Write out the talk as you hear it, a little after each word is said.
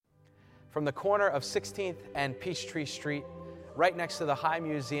from the corner of 16th and Peachtree Street, right next to the High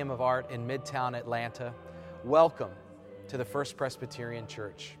Museum of Art in Midtown Atlanta. Welcome to the First Presbyterian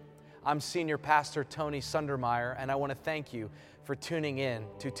Church. I'm Senior Pastor Tony Sundermeyer, and I want to thank you for tuning in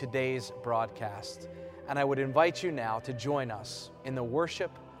to today's broadcast. And I would invite you now to join us in the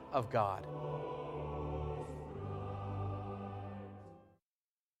worship of God.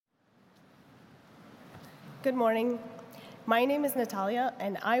 Good morning. My name is Natalia,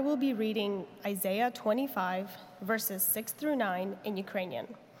 and I will be reading Isaiah 25, verses 6 through 9 in Ukrainian.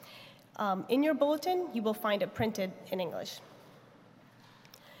 In your bulletin, you will find it printed in English.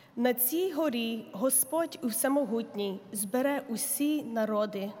 На цій горі Господь Усемогутній збере усі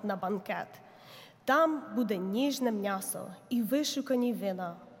народи на банкет. Там буде ніжне м'ясо і вишукані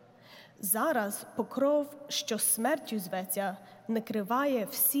вина. Зараз покров, що смертю зветься, накриває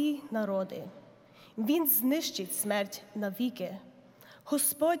всі народи. Він знищить смерть навіки.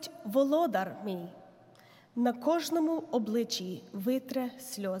 Господь – володар мій. На кожному обличчі витре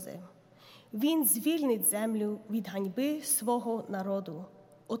сльози. Він звільнить землю від ганьби свого народу.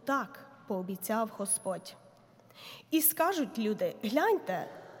 Отак пообіцяв Господь. І скажуть люди: гляньте,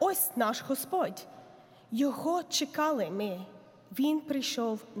 ось наш Господь. Його чекали ми. Він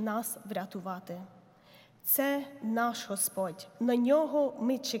прийшов нас врятувати. Це наш Господь. На нього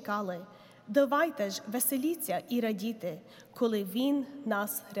ми чекали. Давайте ж веселіться і радіти, коли Він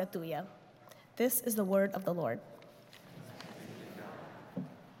нас рятує. This is the word of the Lord.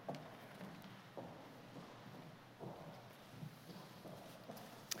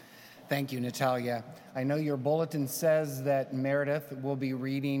 Thank you, Natalia. I know your bulletin says that Meredith will be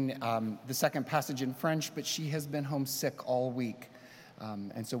reading the second passage in French, but she has been homesick all week.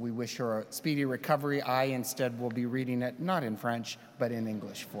 And so we wish her a speedy recovery. I instead will be reading it not in French, but in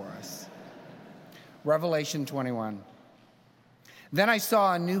English for us. Revelation 21. Then I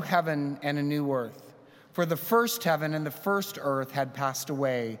saw a new heaven and a new earth, for the first heaven and the first earth had passed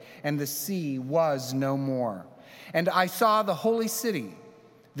away, and the sea was no more. And I saw the holy city,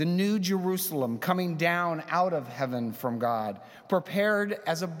 the new Jerusalem, coming down out of heaven from God, prepared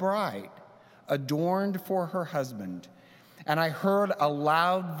as a bride, adorned for her husband. And I heard a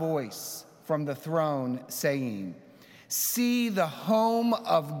loud voice from the throne saying, "See, the home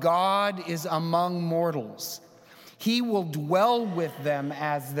of God is among mortals. He will dwell with them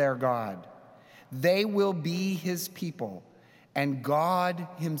as their God. They will be his people, and God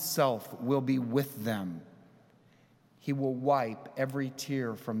himself will be with them. He will wipe every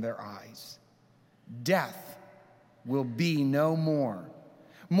tear from their eyes. Death will be no more.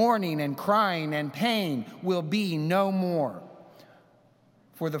 Mourning and crying and pain will be no more.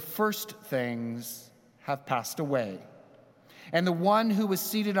 For the first things have passed away." And the one who was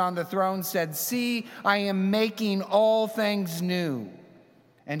seated on the throne said, "See, I am making all things new."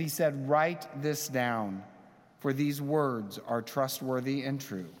 And he said, "Write this down, for these words are trustworthy and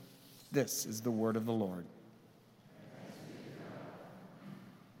true." This is the word of the Lord.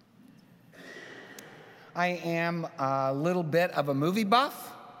 I am a little bit of a movie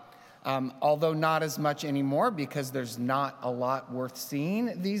buff, although not as much anymore because there's not a lot worth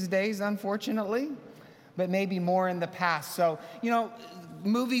seeing these days, unfortunately. But maybe more in the past. So,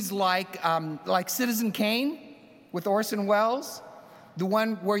 movies like Citizen Kane with Orson Welles, the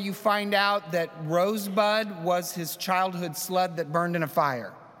one where you find out that Rosebud was his childhood sled that burned in a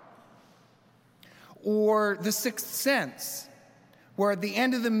fire. Or The Sixth Sense, where at the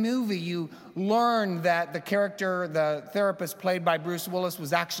end of the movie you learn that the character, the therapist played by Bruce Willis,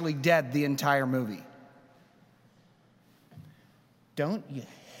 was actually dead the entire movie. Don't you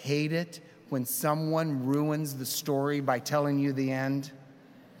hate it when someone ruins the story by telling you the end?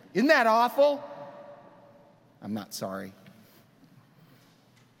 Isn't that awful? I'm not sorry.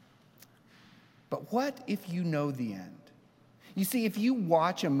 But what if you know the end? You see, if you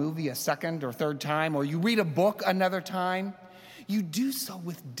watch a movie a second or third time, or you read a book another time, you do so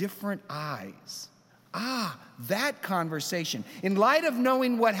with different eyes. That conversation. In light of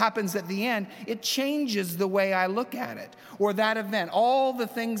knowing what happens at the end, it changes the way I look at it. Or that event. All the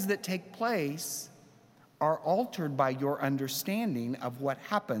things that take place are altered by your understanding of what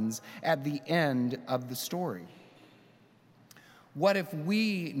happens at the end of the story. What if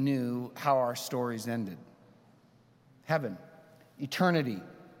we knew how our stories ended? Heaven, eternity,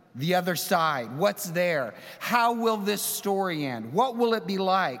 the other side, what's there? How will this story end? What will it be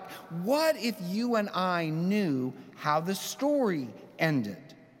like? What if you and I knew how the story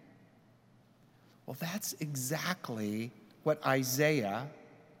ended? Well, that's exactly what Isaiah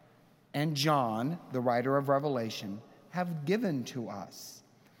and John, the writer of Revelation, have given to us.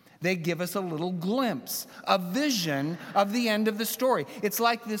 They give us a little glimpse, a vision of the end of the story. It's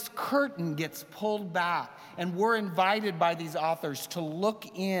like this curtain gets pulled back, and we're invited by these authors to look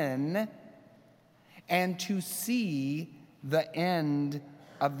in and to see the end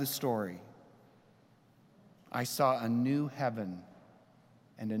of the story. I saw a new heaven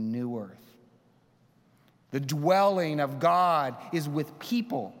and a new earth. The dwelling of God is with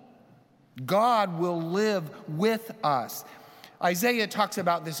people. God will live with us. Isaiah talks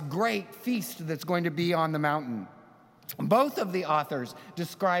about this great feast that's going to be on the mountain. Both of the authors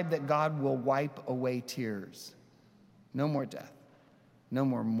describe that God will wipe away tears. No more death. No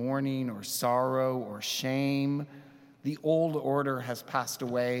more mourning or sorrow or shame. The old order has passed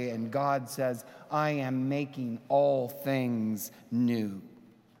away, and God says, I am making all things new.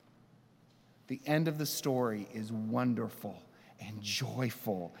 The end of the story is wonderful and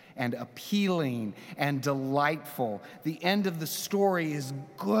joyful and appealing and delightful. The end of the story is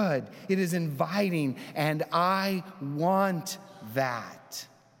good. It is inviting, and I want that.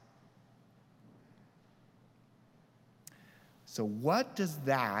 So what does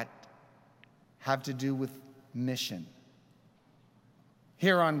that have to do with mission?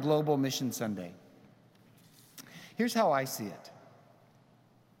 Here on Global Mission Sunday, here's how I see it.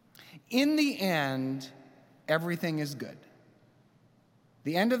 In the end, everything is good.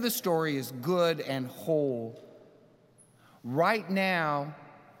 The end of the story is good and whole. Right now,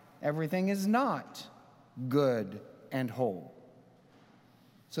 everything is not good and whole.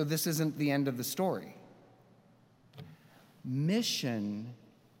 So this isn't the end of the story. Mission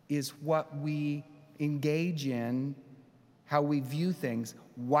is what we engage in, how we view things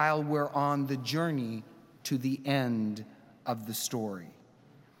while we're on the journey to the end of the story.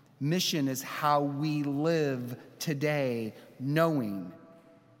 Mission is how we live today, knowing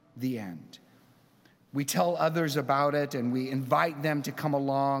the end. We tell others about it, and we invite them to come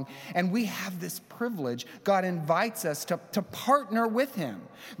along, and we have this privilege. God invites us to partner with him.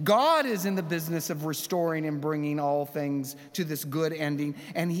 God is in the business of restoring and bringing all things to this good ending,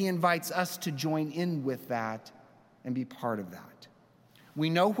 and he invites us to join in with that and be part of that. We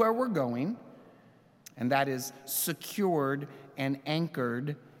know where we're going, and that is secured and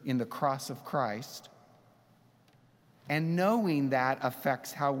anchored in the cross of Christ. And knowing that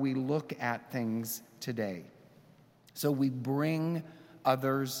affects how we look at things today. So we bring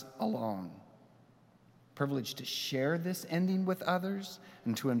others along. Privileged to share this ending with others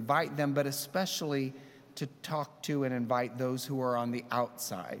and to invite them, but especially to talk to and invite those who are on the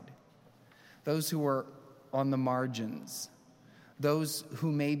outside, those who are on the margins, those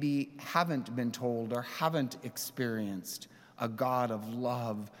who maybe haven't been told or haven't experienced a God of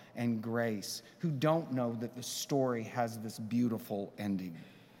love and grace, who don't know that the story has this beautiful ending.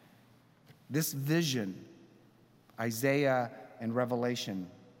 This vision, Isaiah and Revelation,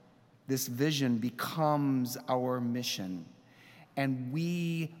 this vision becomes our mission. And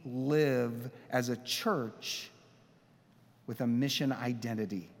we live as a church with a mission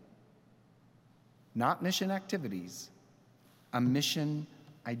identity. Not mission activities, a mission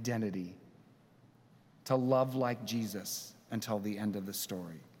identity. To love like Jesus until the end of the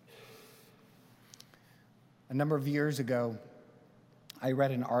story. A number of years ago, I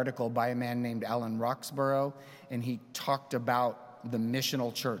read an article by a man named Alan Roxborough, and he talked about the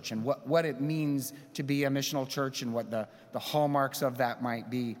missional church and what it means to be a missional church and what the hallmarks of that might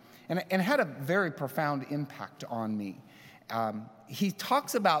be. And it had a very profound impact on me. He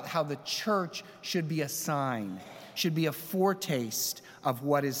talks about how the church should be a sign, should be a foretaste of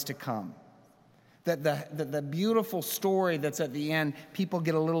what is to come. That the beautiful story that's at the end, people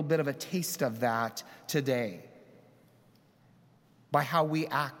get a little bit of a taste of that today by how we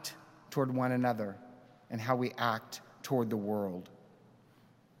act toward one another and how we act toward the world.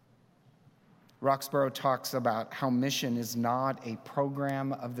 Roxborough talks about how mission is not a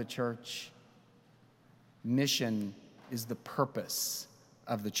program of the church. Mission is the purpose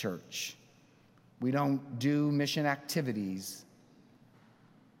of the church. We don't do mission activities.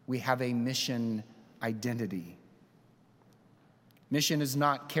 We have a mission identity. Mission is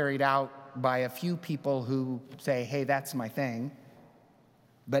not carried out by a few people who say, hey, that's my thing.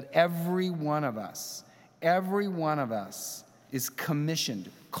 But every one of us is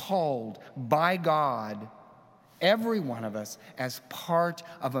commissioned, called by God, every one of us as part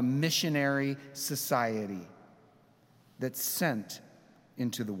of a missionary society that's sent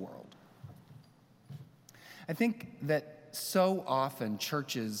into the world. I think that so often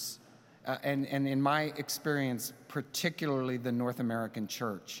churches, and in my experience, particularly the North American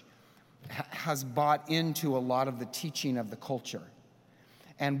church, has bought into a lot of the teaching of the culture.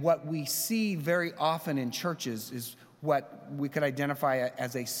 And what we see very often in churches is what we could identify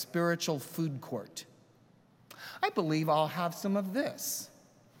as a spiritual food court. I believe I'll have some of this.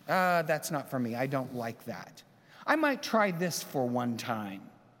 That's not for me. I don't like that. I might try this for one time.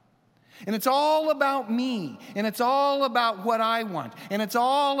 And it's all about me, and it's all about what I want, and it's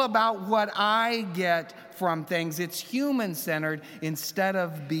all about what I get from things. It's human-centered instead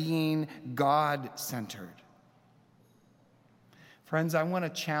of being God-centered. Friends, I want to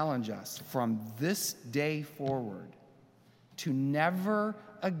challenge us from this day forward to never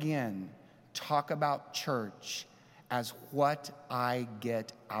again talk about church as what I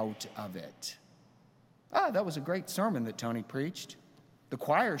get out of it. That was a great sermon that Tony preached. The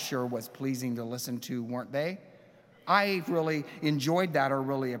choir sure was pleasing to listen to, weren't they? I really enjoyed that or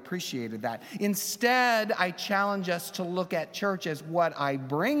really appreciated that. Instead, I challenge us to look at church as what I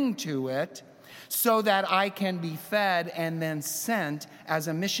bring to it so that I can be fed and then sent as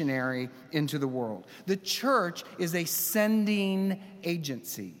a missionary into the world. The church is a sending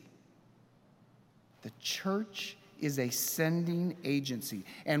agency. The church is a sending agency.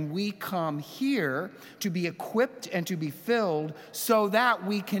 And we come here to be equipped and to be filled so that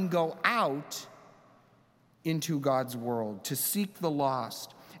we can go out into God's world, to seek the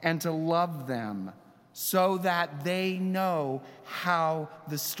lost and to love them so that they know how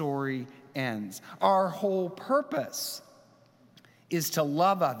the story ends. Our whole purpose is to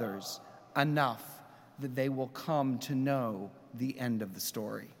love others enough that they will come to know the end of the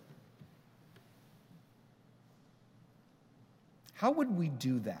story. How would we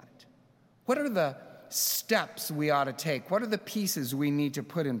do that? What are the steps we ought to take? What are the pieces we need to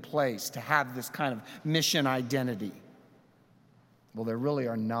put in place to have this kind of mission identity? Well, there really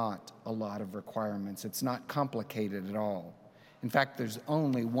are not a lot of requirements. It's not complicated at all. In fact, there's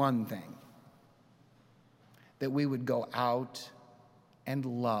only one thing: that we would go out and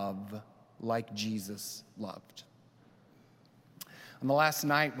love like Jesus loved. On the last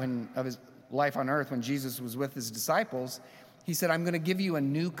night of his life on earth, when Jesus was with his disciples, he said, I'm going to give you a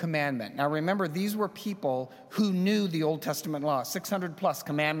new commandment. Now remember, these were people who knew the Old Testament law, 600 plus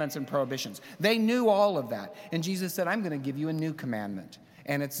commandments and prohibitions. They knew all of that. And Jesus said, I'm going to give you a new commandment.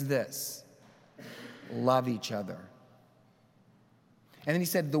 And it's this: love each other. And then he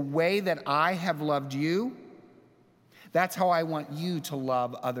said, the way that I have loved you, that's how I want you to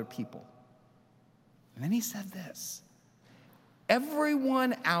love other people. And then he said this: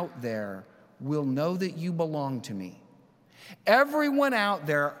 everyone out there will know that you belong to me. Everyone out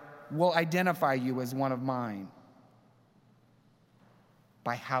there will identify you as one of mine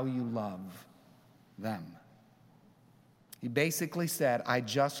by how you love them. He basically said, I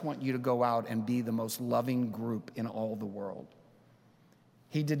just want you to go out and be the most loving group in all the world.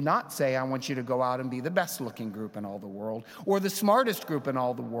 He did not say, I want you to go out and be the best looking group in all the world, or the smartest group in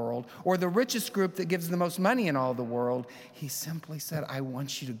all the world, or the richest group that gives the most money in all the world. He simply said, I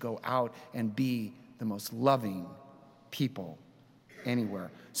want you to go out and be the most loving people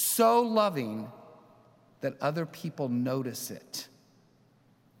anywhere. So loving that other people notice it.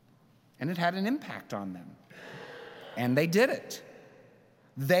 And it had an impact on them. And they did it.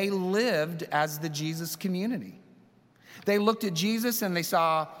 They lived as the Jesus community. They looked at Jesus and they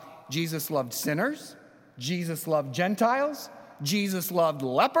saw Jesus loved sinners, Jesus loved Gentiles, Jesus loved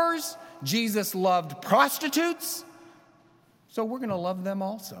lepers, Jesus loved prostitutes. So we're going to love them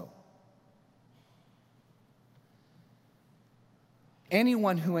also.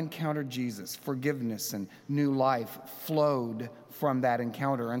 Anyone who encountered Jesus, forgiveness and new life flowed from that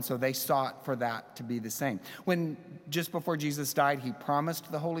encounter, and so they sought for that to be the same. When just before Jesus died, he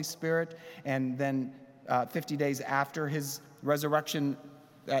promised the Holy Spirit, and then 50 days after his resurrection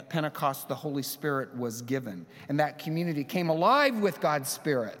at Pentecost, the Holy Spirit was given. And that community came alive with God's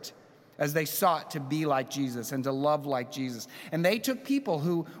Spirit as they sought to be like Jesus and to love like Jesus. And they took people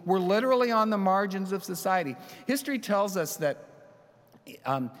who were literally on the margins of society. History tells us that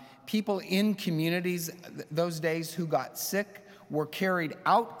people in communities those days who got sick were carried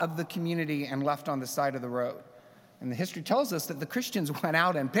out of the community and left on the side of the road. And the history tells us that the Christians went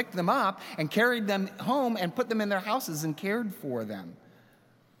out and picked them up and carried them home and put them in their houses and cared for them.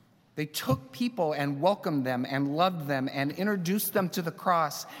 They took people and welcomed them and loved them and introduced them to the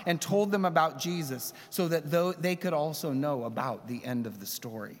cross and told them about Jesus so that they could also know about the end of the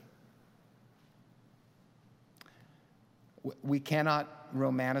story. We cannot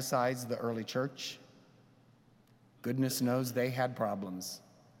romanticize the early church. Goodness knows they had problems.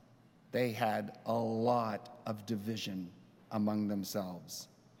 They had a lot of division among themselves.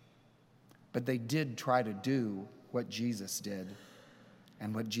 But they did try to do what Jesus did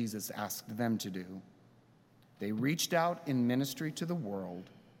and what Jesus asked them to do. They reached out in ministry to the world,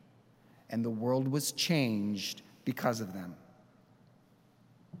 and the world was changed because of them.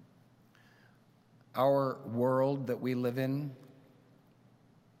 Our world that we live in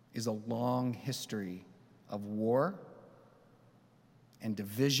is a long history of war and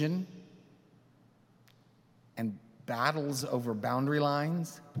division and battles over boundary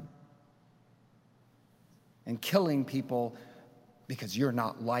lines and killing people because you're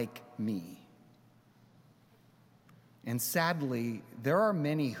not like me. And sadly, there are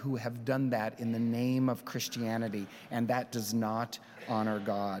many who have done that in the name of Christianity, and that does not honor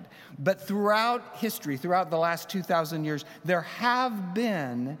God. But throughout history, throughout the last 2,000 years, there have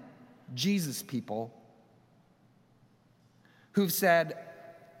been Jesus people who've said,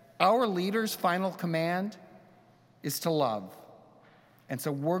 our leader's final command is to love. And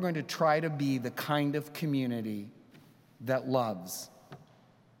so we're going to try to be the kind of community that loves.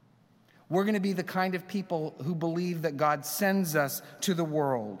 We're going to be the kind of people who believe that God sends us to the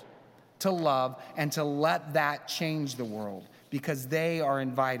world to love and to let that change the world, because they are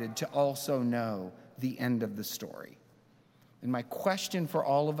invited to also know the end of the story. And my question for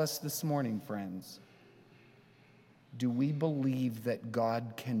all of us this morning, friends, do we believe that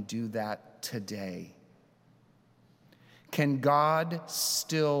God can do that today? Can God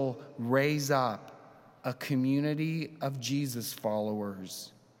still raise up a community of Jesus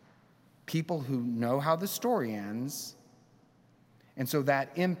followers? People who know how the story ends, and so that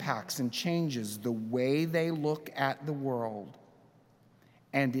impacts and changes the way they look at the world,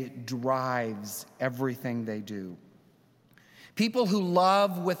 and it drives everything they do. People who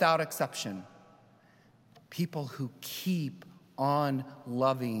love without exception. People who keep on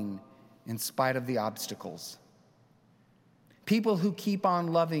loving in spite of the obstacles. People who keep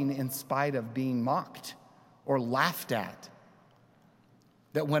on loving in spite of being mocked or laughed at.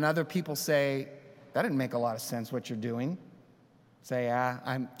 That when other people say, that didn't make a lot of sense what you're doing, say,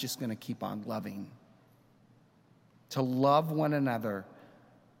 I'm just going to keep on loving. To love one another,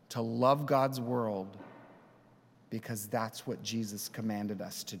 to love God's world, because that's what Jesus commanded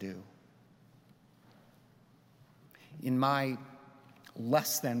us to do. In my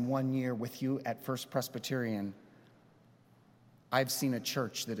less than 1 year with you at First Presbyterian, I've seen a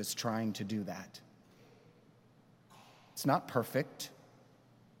church that is trying to do that. It's not perfect,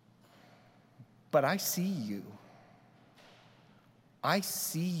 but I see you. I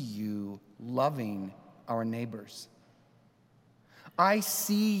see you loving our neighbors. I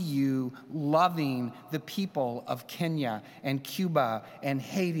see you loving the people of Kenya and Cuba and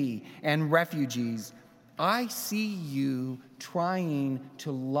Haiti and refugees. I see you trying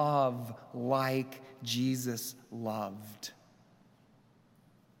to love like Jesus loved.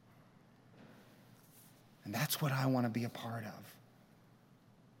 And that's what I want to be a part of.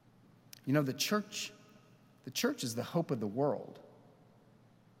 You know, the church is the hope of the world.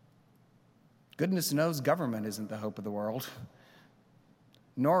 Goodness knows government isn't the hope of the world,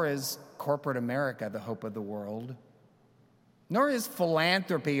 nor is corporate America the hope of the world, nor is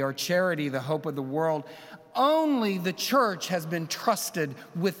philanthropy or charity the hope of the world. Only the church has been trusted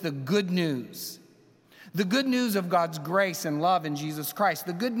with the good news. The good news of God's grace and love in Jesus Christ.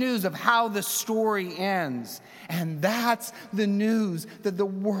 The good news of how the story ends. And that's the news that the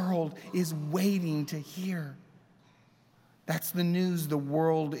world is waiting to hear. That's the news the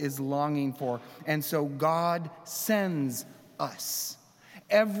world is longing for. And so God sends us.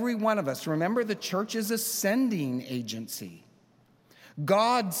 Every one of us. Remember, the church is a sending agency.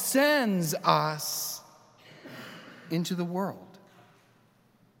 God sends us into the world.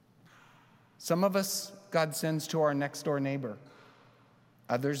 Some of us God sends to our next door neighbor.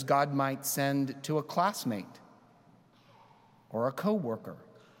 Others God might send to a classmate or a coworker.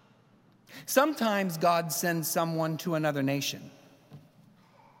 Sometimes God sends someone to another nation.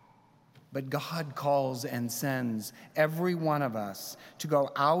 But God calls and sends every one of us to go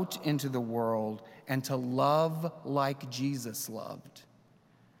out into the world and to love like Jesus loved.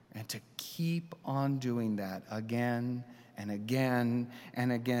 And to keep on doing that again and again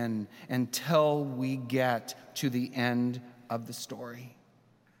and again until we get to the end of the story.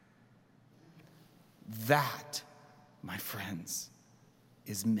 That, my friends,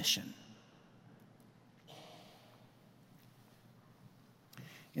 is mission.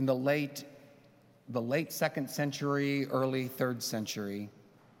 In the late 2nd century, early 3rd century,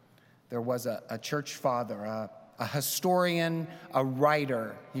 there was a church father, a historian, a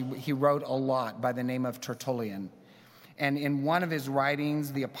writer. He wrote a lot by the name of Tertullian. And in one of his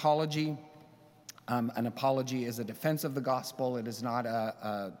writings, the Apology, an apology is a defense of the gospel. It is not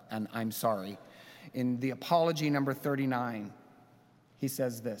an I'm sorry. In the Apology number 39, he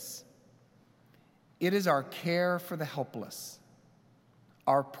says this: "It is our care for the helpless,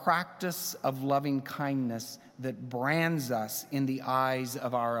 our practice of loving kindness that brands us in the eyes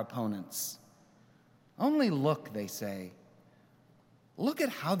of our opponents. Only look, they say. Look at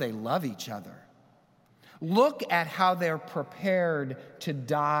how they love each other. Look at how they're prepared to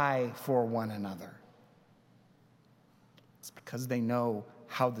die for one another. It's because they know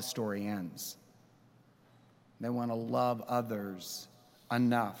how the story ends. They want to love others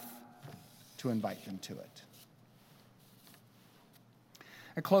enough to invite them to it.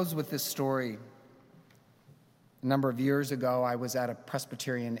 I close with this story. A number of years ago, I was at a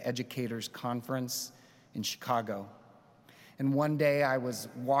Presbyterian educators conference in Chicago. And one day I was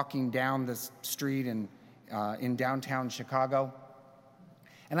walking down the street in downtown Chicago,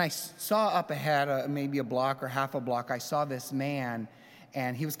 and I saw up ahead, maybe a block or half a block, I saw this man,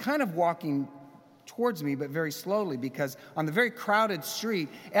 and he was kind of walking towards me, but very slowly, because on the very crowded street,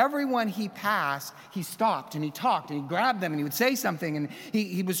 everyone he passed, he stopped and he talked and he grabbed them and he would say something, and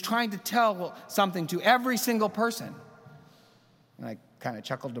he was trying to tell something to every single person. And I kind of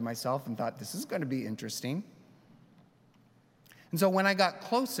chuckled to myself and thought, this is going to be interesting. And so when I got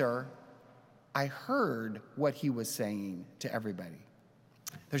closer, I heard what he was saying to everybody.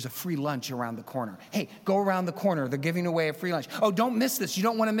 There's a free lunch around the corner. Hey, go around the corner. They're giving away a free lunch. Oh, don't miss this. You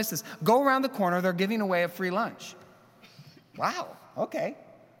don't want to miss this. Go around the corner. They're giving away a free lunch. Wow, okay.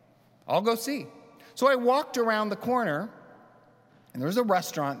 I'll go see. So I walked around the corner, and there was a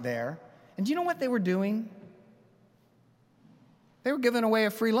restaurant there. And do you know what they were doing? They were giving away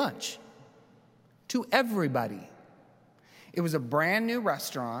a free lunch to everybody. It was a brand new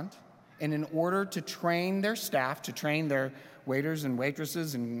restaurant, and in order to train their staff, to train their waiters and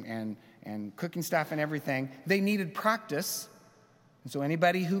waitresses and cooking staff and everything, they needed practice. And so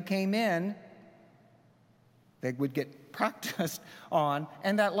anybody who came in, they would get practiced on,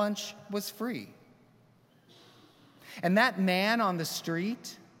 and that lunch was free. And that man on the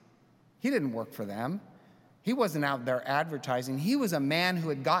street, he didn't work for them. He wasn't out there advertising. He was a man who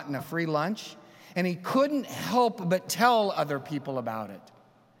had gotten a free lunch, and he couldn't help but tell other people about it.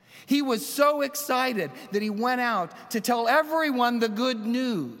 He was so excited that he went out to tell everyone the good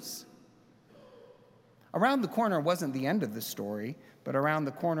news. Around the corner wasn't the end of the story, but around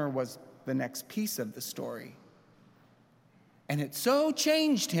the corner was the next piece of the story. And it so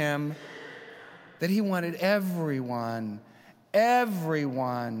changed him that he wanted everyone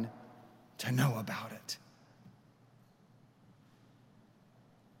to know about it.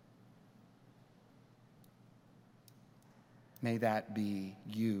 May that be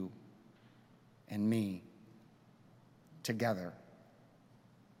you and me together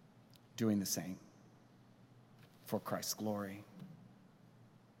doing the same for Christ's glory.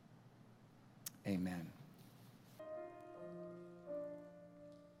 Amen.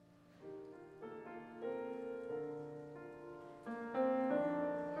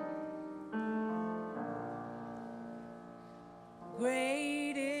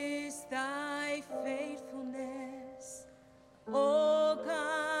 Great is thy faithfulness, O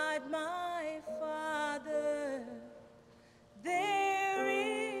God, my Father. There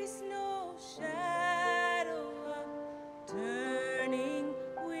is no shadow of turning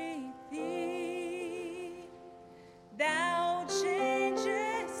with thee. Thou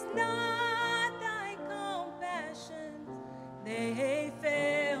changest not thy compassions, they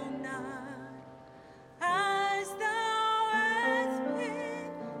fail not. As thou hast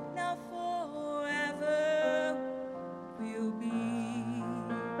been, now forever will be.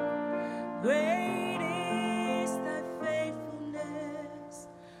 Great is thy faithfulness.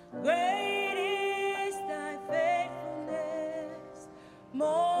 Great is thy faithfulness.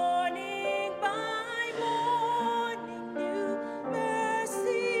 Morning by morning, new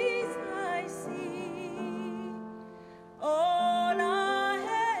mercies I see. All I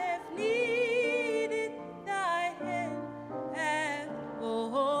have needed, thy hand hath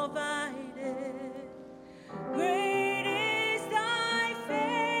provided. Great is thy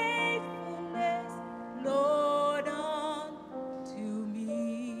faithfulness, Lord, unto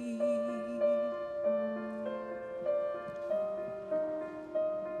me.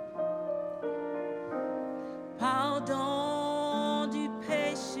 Pardon du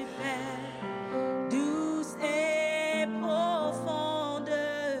péché, Père, douce et profonde,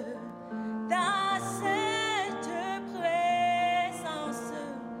 ta sainte présence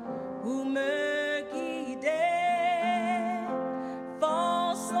pour me guider.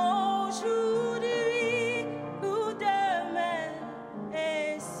 Force aujourd'hui pour demain,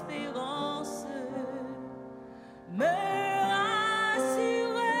 espérance, me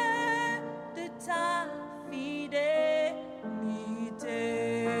rassure de ta fidélité.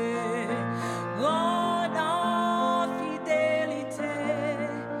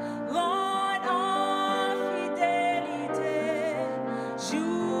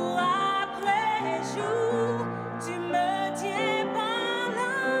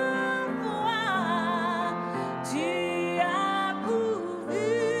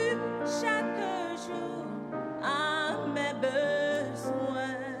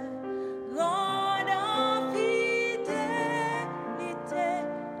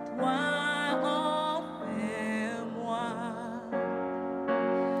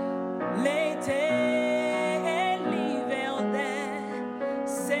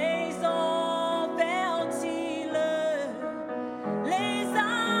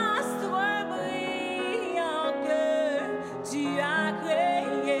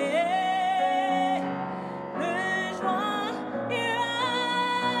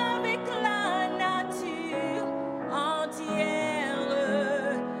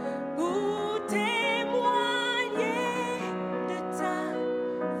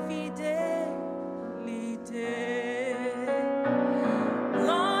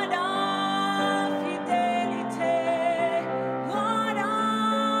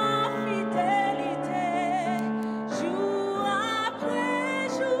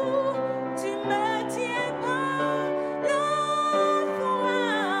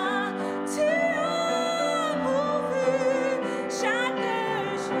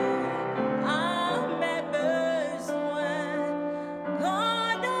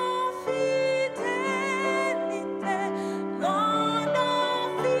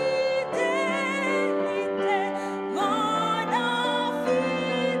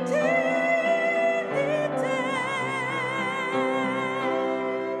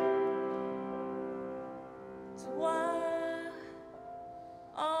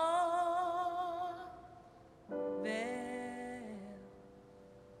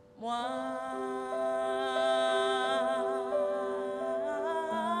 Moi